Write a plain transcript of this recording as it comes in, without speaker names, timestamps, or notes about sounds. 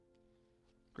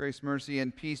Grace, mercy,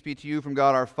 and peace be to you from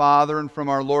God our Father and from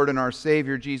our Lord and our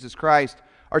Savior, Jesus Christ.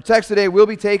 Our text today will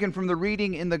be taken from the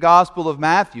reading in the Gospel of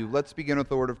Matthew. Let's begin with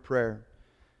the word of prayer.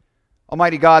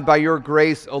 Almighty God, by your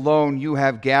grace alone, you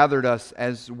have gathered us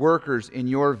as workers in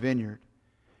your vineyard.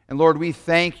 And Lord, we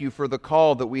thank you for the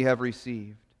call that we have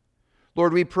received.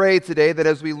 Lord, we pray today that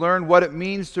as we learn what it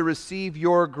means to receive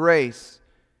your grace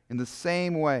in the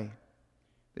same way,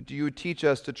 that you would teach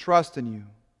us to trust in you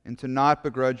and to not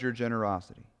begrudge your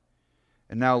generosity.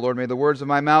 And now, Lord, may the words of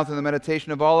my mouth and the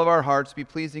meditation of all of our hearts be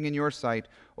pleasing in your sight,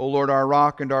 O Lord, our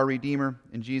rock and our redeemer,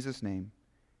 in Jesus' name.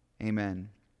 Amen.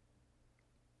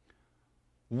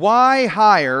 Why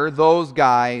hire those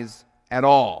guys at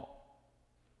all?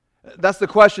 That's the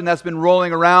question that's been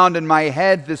rolling around in my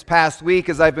head this past week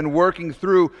as I've been working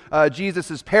through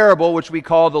Jesus' parable, which we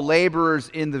call the laborers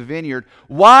in the vineyard.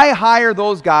 Why hire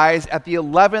those guys at the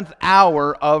 11th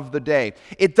hour of the day?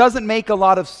 It doesn't make a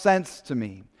lot of sense to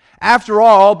me. After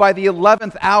all, by the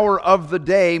 11th hour of the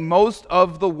day, most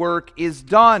of the work is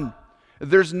done.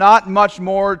 There's not much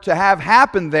more to have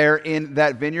happen there in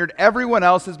that vineyard. Everyone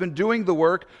else has been doing the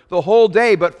work the whole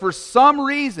day. But for some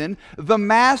reason, the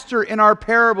master in our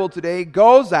parable today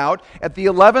goes out at the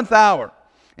 11th hour.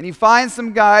 And he finds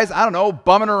some guys,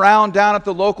 bumming around down at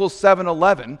the local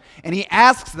 7-Eleven. And he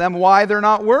asks them why they're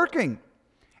not working.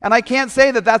 And I can't say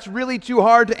that that's really too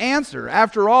hard to answer.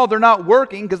 After all, they're not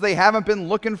working because they haven't been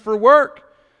looking for work.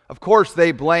 Of course,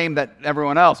 they blame that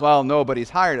everyone else, nobody's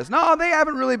hired us. No, they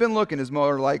haven't really been looking is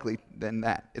more likely than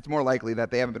that. It's more likely that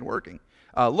they haven't been looking.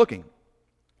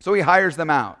 So he hires them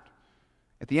out.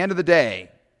 At the end of the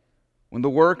day, when the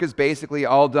work is basically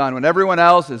all done, when everyone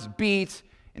else is beat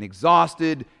and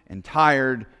exhausted and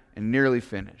tired and nearly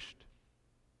finished.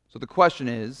 So the question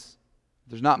is,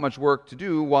 there's not much work to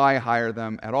do, why hire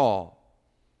them at all?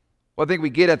 Well, I think we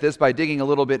get at this by digging a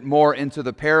little bit more into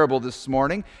the parable this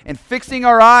morning and fixing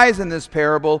our eyes in this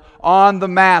parable on the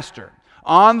master,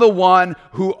 on the one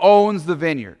who owns the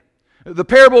vineyard. The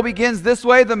parable begins this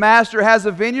way. The master has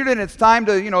a vineyard and it's time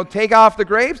to, take off the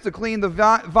grapes, to clean the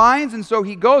vines. And so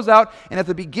he goes out and at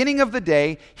the beginning of the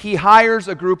day, he hires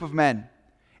a group of men.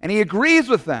 And he agrees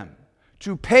with them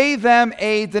to pay them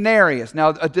a denarius. Now,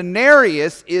 a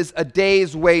denarius is a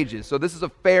day's wages. So this is a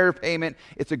fair payment.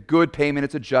 It's a good payment.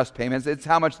 It's a just payment. It's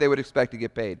how much they would expect to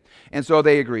get paid. And so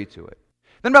they agree to it.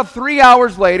 Then about 3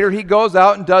 hours later, he goes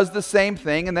out and does the same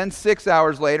thing. And then 6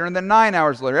 hours later, and then 9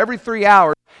 hours later. Every 3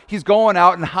 hours, he's going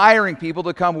out and hiring people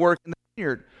to come work in the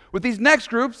vineyard. With these next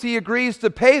groups, he agrees to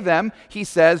pay them, he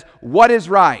says, what is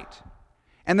right.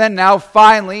 And then now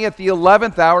finally at the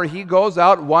 11th hour, he goes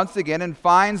out once again and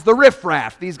finds the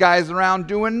riffraff. These guys around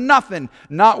doing nothing,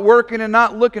 not working and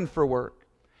not looking for work.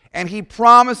 And he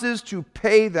promises to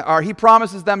pay them, or he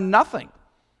promises them nothing.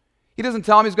 He doesn't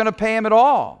tell them he's going to pay them at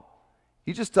all.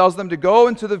 He just tells them to go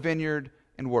into the vineyard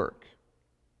and work.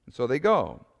 And so they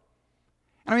go.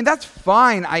 That's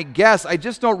fine, I guess. I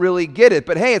just don't really get it.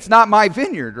 But hey, it's not my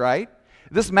vineyard, right?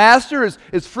 This master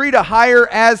is free to hire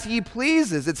as he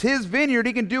pleases. It's his vineyard.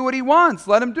 He can do what he wants.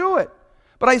 Let him do it.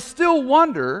 But I still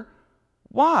wonder,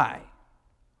 why?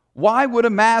 Why would a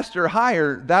master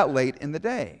hire that late in the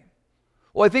day?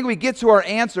 Well, I think we get to our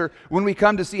answer when we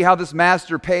come to see how this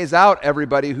master pays out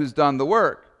everybody who's done the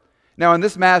work. Now, in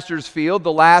this master's field,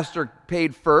 the last are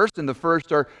paid first and the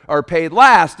first are paid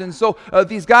last. And so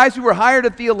these guys who were hired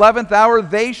at the 11th hour,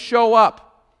 they show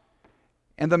up.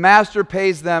 And the master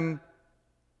pays them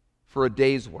for a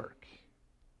day's work.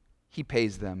 He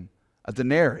pays them a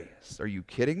denarius. Are you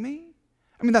kidding me?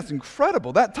 That's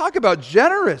incredible. Talk about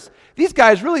generous. These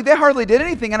guys really, they hardly did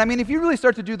anything. And if you really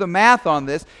start to do the math on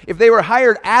this, if they were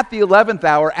hired at the 11th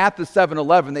hour at the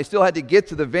 7-Eleven, they still had to get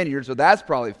to the vineyard, so that's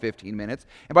probably 15 minutes.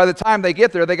 And by the time they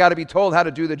get there, they got to be told how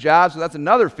to do the job, so that's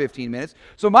another 15 minutes.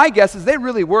 So my guess is they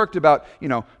really worked about,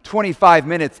 25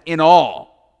 minutes in all.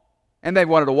 And they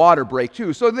wanted a water break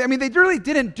too. So, they really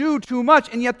didn't do too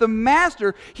much. And yet the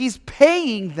master, he's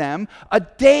paying them a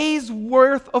day's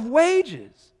worth of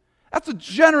wages. That's a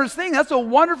generous thing. That's a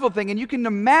wonderful thing. And you can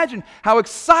imagine how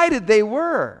excited they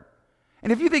were.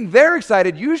 And if you think they're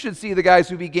excited, you should see the guys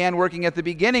who began working at the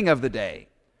beginning of the day.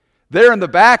 They're in the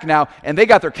back now, and they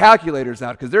got their calculators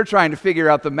out because they're trying to figure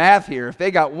out the math here. If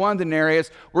they got one denarius,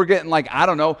 we're getting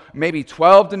maybe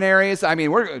 12 denarius.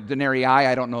 We're denarii,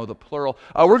 I don't know the plural.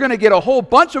 We're going to get a whole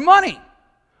bunch of money.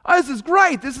 This is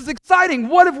great. This is exciting.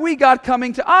 What have we got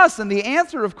coming to us? And the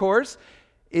answer, of course,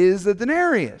 is the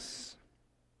denarius,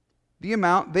 the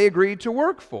amount they agreed to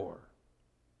work for,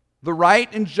 the right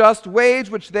and just wage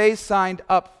which they signed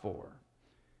up for.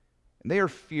 And they are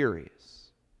furious.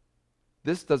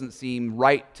 This doesn't seem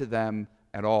right to them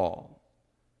at all.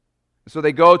 So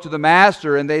they go to the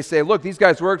master and they say, look, these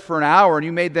guys worked for an hour and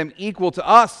you made them equal to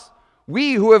us.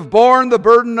 We who have borne the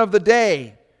burden of the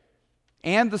day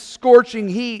and the scorching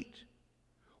heat.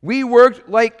 We worked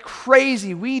like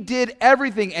crazy. We did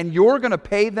everything, and you're going to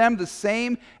pay them the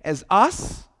same as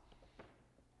us?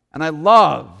 And I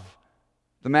love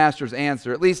the master's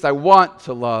answer. At least I want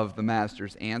to love the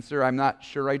master's answer. I'm not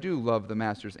sure I do love the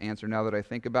master's answer now that I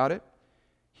think about it.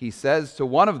 He says to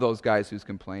one of those guys who's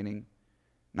complaining,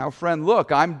 now, friend,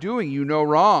 look, I'm doing you no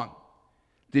wrong.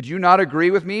 Did you not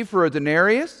agree with me for a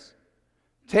denarius?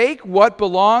 Take what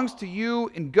belongs to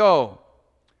you and go.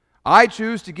 I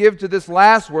choose to give to this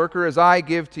last worker as I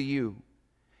give to you.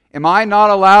 Am I not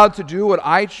allowed to do what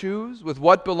I choose with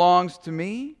what belongs to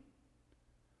me?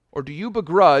 Or do you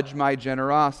begrudge my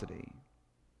generosity?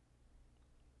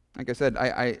 Like I said,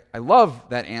 I love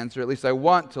that answer. At least I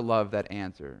want to love that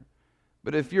answer.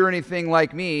 But if you're anything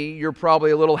like me, you're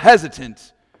probably a little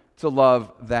hesitant to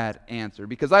love that answer.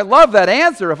 Because I love that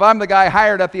answer if I'm the guy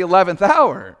hired at the 11th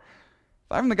hour.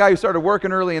 If I'm the guy who started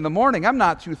working early in the morning, I'm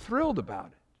not too thrilled about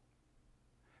it.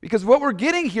 Because what we're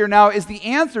getting here now is the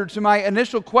answer to my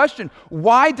initial question.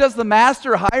 Why does the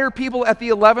master hire people at the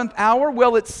 11th hour?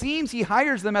 Well, it seems he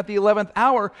hires them at the 11th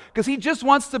hour because he just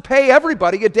wants to pay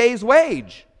everybody a day's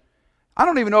wage. I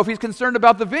don't even know if he's concerned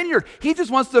about the vineyard. He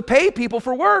just wants to pay people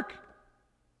for work,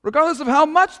 regardless of how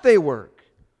much they work.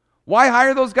 Why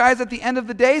hire those guys at the end of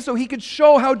the day? So he could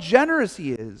show how generous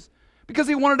he is. Because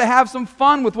he wanted to have some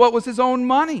fun with what was his own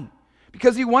money.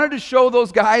 Because he wanted to show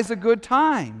those guys a good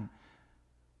time.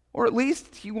 Or at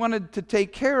least he wanted to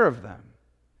take care of them.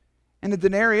 And the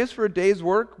denarius for a day's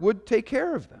work would take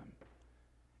care of them.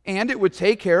 And it would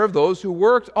take care of those who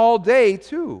worked all day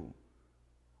too.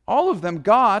 All of them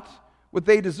got what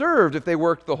they deserved if they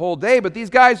worked the whole day. But these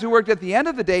guys who worked at the end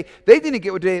of the day, they didn't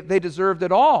get what they deserved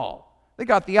at all. They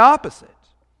got the opposite.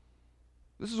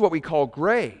 This is what we call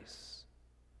grace.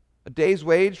 A day's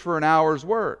wage for an hour's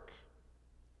work.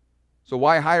 So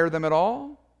why hire them at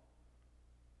all?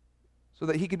 So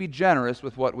that he could be generous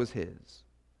with what was his.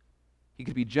 He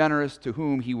could be generous to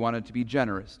whom he wanted to be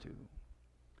generous to.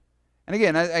 And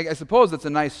again, I suppose that's a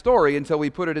nice story until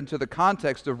we put it into the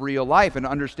context of real life and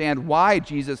understand why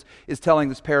Jesus is telling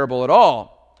this parable at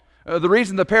all. The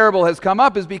reason the parable has come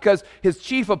up is because his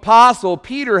chief apostle,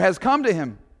 Peter, has come to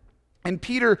him. And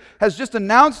Peter has just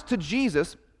announced to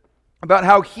Jesus about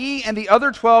how he and the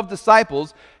other 12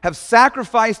 disciples have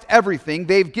sacrificed everything.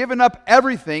 They've given up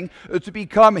everything to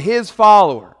become his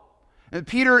follower. And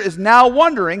Peter is now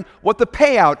wondering what the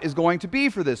payout is going to be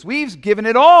for this. We've given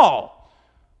it all.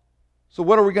 So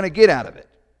what are we going to get out of it?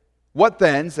 What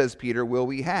then, says Peter, will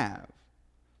we have?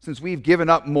 Since we've given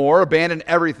up more, abandoned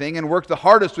everything, and worked the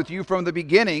hardest with you from the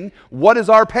beginning, what is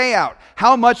our payout?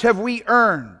 How much have we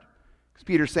earned? Because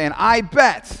Peter's saying, I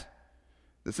bet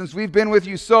that since we've been with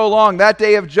you so long, that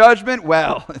day of judgment,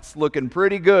 well, it's looking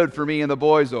pretty good for me and the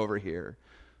boys over here.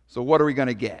 So what are we going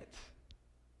to get?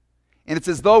 And it's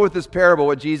as though with this parable,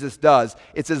 what Jesus does,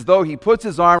 it's as though he puts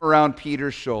his arm around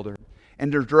Peter's shoulder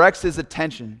and directs his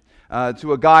attention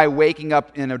to a guy waking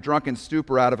up in a drunken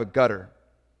stupor out of a gutter.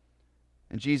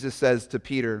 And Jesus says to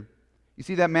Peter, you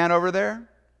see that man over there?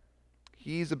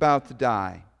 He's about to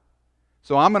die.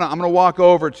 So I'm going to walk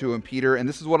over to him, Peter, and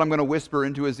this is what I'm going to whisper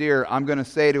into his ear. I'm going to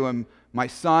say to him, my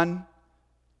son,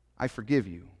 I forgive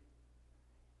you.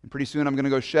 And pretty soon I'm going to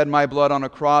go shed my blood on a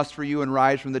cross for you and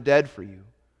rise from the dead for you,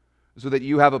 so that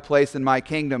you have a place in my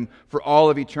kingdom for all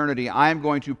of eternity. I am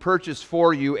going to purchase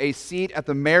for you a seat at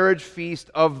the marriage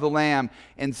feast of the Lamb.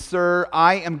 And sir,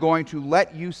 I am going to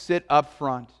let you sit up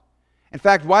front. In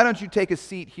fact, why don't you take a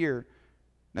seat here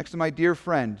next to my dear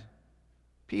friend,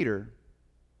 Peter?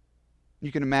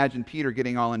 You can imagine Peter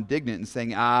getting all indignant and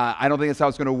saying, I don't think that's how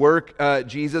it's going to work,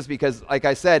 Jesus, because like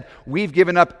I said, we've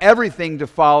given up everything to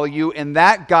follow you, and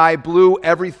that guy blew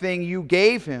everything you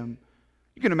gave him.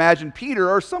 You can imagine Peter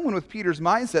or someone with Peter's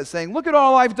mindset saying, look at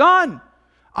all I've done.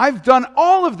 I've done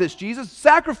all of this, Jesus.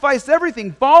 Sacrificed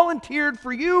everything. Volunteered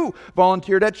for you.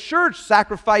 Volunteered at church.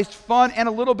 Sacrificed fun and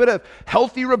a little bit of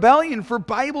healthy rebellion for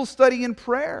Bible study and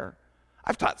prayer.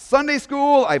 I've taught Sunday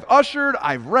school. I've ushered.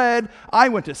 I've read. I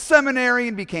went to seminary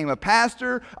and became a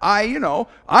pastor.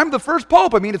 I'm the first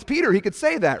pope. I mean, it's Peter. He could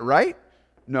say that, right?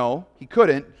 No, he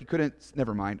couldn't.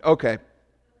 Never mind. Okay.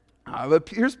 But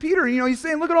here's Peter. He's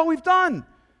saying, look at all we've done.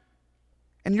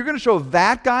 And you're going to show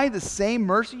that guy the same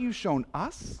mercy you've shown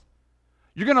us?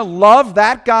 You're going to love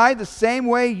that guy the same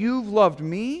way you've loved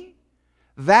me?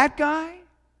 That guy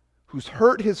who's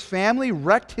hurt his family,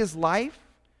 wrecked his life,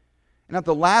 and at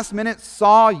the last minute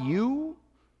saw you,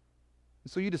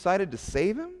 and so you decided to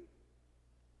save him?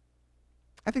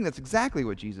 I think that's exactly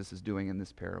what Jesus is doing in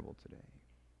this parable today.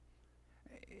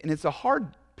 And it's a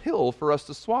hard pill for us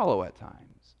to swallow at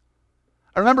times.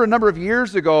 I remember a number of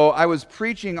years ago, I was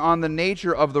preaching on the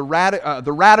nature of the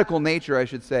radical nature, I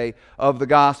should say, of the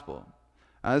gospel.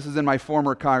 This is in my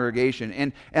former congregation.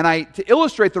 And to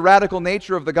illustrate the radical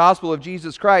nature of the gospel of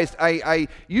Jesus Christ, I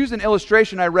used an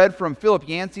illustration I read from Philip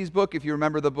Yancey's book, if you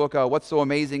remember the book, What's So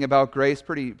Amazing About Grace.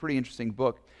 Pretty interesting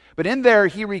book. But in there,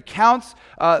 he recounts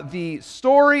the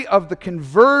story of the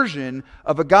conversion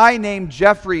of a guy named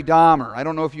Jeffrey Dahmer. I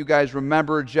don't know if you guys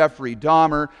remember Jeffrey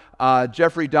Dahmer.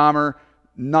 Jeffrey Dahmer,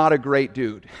 not a great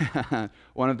dude.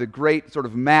 One of the great sort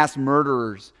of mass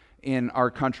murderers in our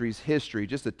country's history.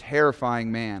 Just a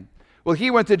terrifying man. Well,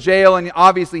 he went to jail, and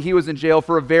obviously he was in jail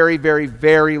for a very, very,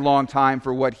 very long time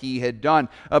for what he had done.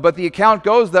 But the account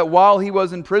goes that while he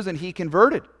was in prison, he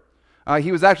converted.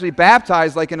 He was actually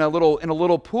baptized like in a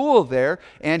little pool there,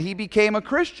 and he became a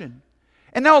Christian.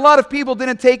 And now a lot of people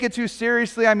didn't take it too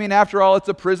seriously. I mean, after all, it's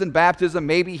a prison baptism.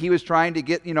 Maybe he was trying to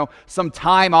get, some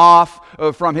time off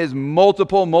from his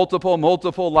multiple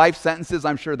life sentences.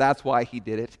 I'm sure that's why he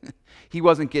did it. He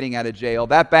wasn't getting out of jail.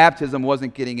 That baptism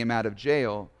wasn't getting him out of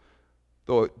jail,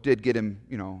 though it did get him,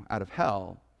 out of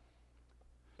hell.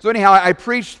 So anyhow, I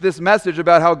preached this message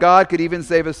about how God could even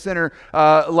save a sinner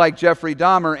like Jeffrey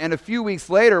Dahmer. And a few weeks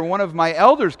later, one of my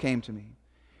elders came to me.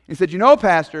 He said,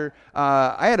 Pastor,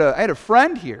 I had a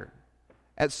friend here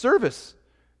at service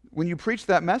when you preached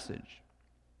that message,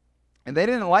 and they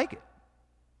didn't like it.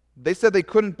 They said they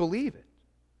couldn't believe it.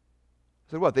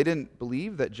 I said, what, they didn't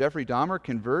believe that Jeffrey Dahmer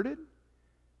converted?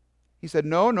 He said,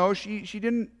 no, she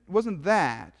didn't, it wasn't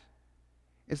that.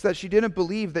 It's that she didn't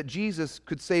believe that Jesus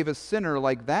could save a sinner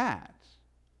like that.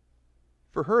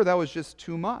 For her, that was just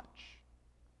too much.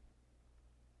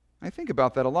 I think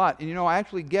about that a lot, and I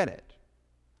actually get it.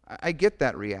 I get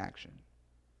that reaction.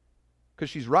 Because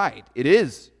she's right. It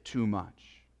is too much.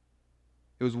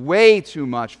 It was way too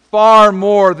much, far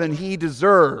more than he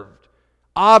deserved.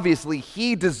 Obviously,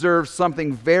 he deserved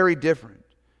something very different.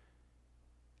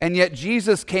 And yet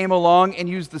Jesus came along and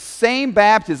used the same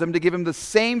baptism to give him the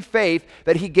same faith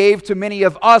that he gave to many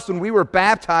of us when we were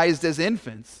baptized as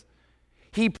infants.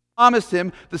 He promised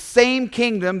him the same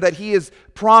kingdom that he has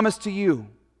promised to you,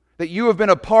 that you have been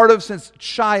a part of since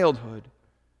childhood.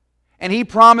 And he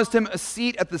promised him a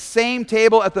seat at the same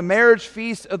table at the marriage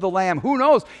feast of the Lamb. Who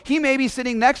knows? He may be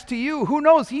sitting next to you. Who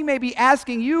knows? He may be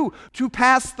asking you to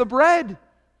pass the bread.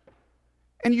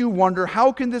 And you wonder,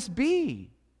 how can this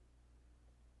be?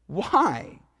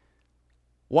 Why?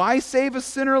 Why save a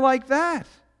sinner like that?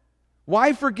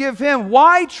 Why forgive him?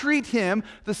 Why treat him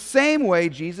the same way,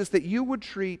 Jesus, that you would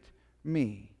treat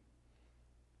me?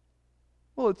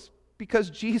 Well, it's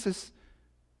because Jesus,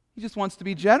 he just wants to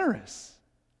be generous.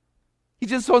 He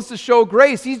just wants to show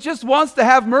grace. He just wants to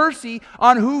have mercy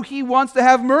on who he wants to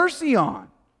have mercy on.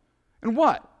 And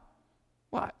what?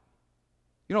 What?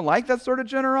 You don't like that sort of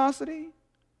generosity?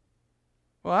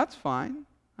 Well, that's fine.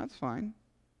 That's fine.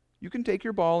 You can take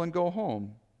your ball and go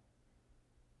home.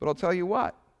 But I'll tell you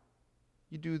what.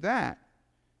 You do that,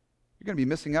 you're going to be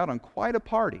missing out on quite a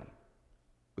party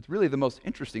with really the most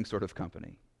interesting sort of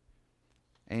company.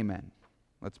 Amen.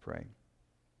 Let's pray.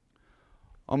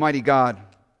 Almighty God,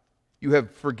 you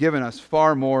have forgiven us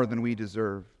far more than we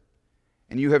deserve,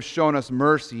 and you have shown us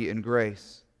mercy and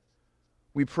grace.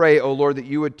 We pray, O Lord, that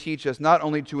you would teach us not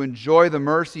only to enjoy the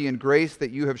mercy and grace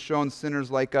that you have shown sinners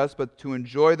like us, but to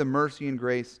enjoy the mercy and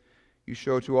grace you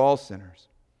show to all sinners.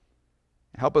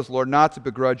 Help us, Lord, not to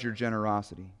begrudge your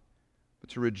generosity, but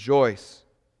to rejoice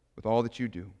with all that you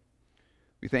do.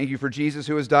 We thank you for Jesus,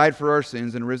 who has died for our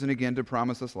sins and risen again to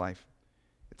promise us life.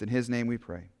 It's in his name we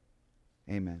pray.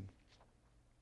 Amen.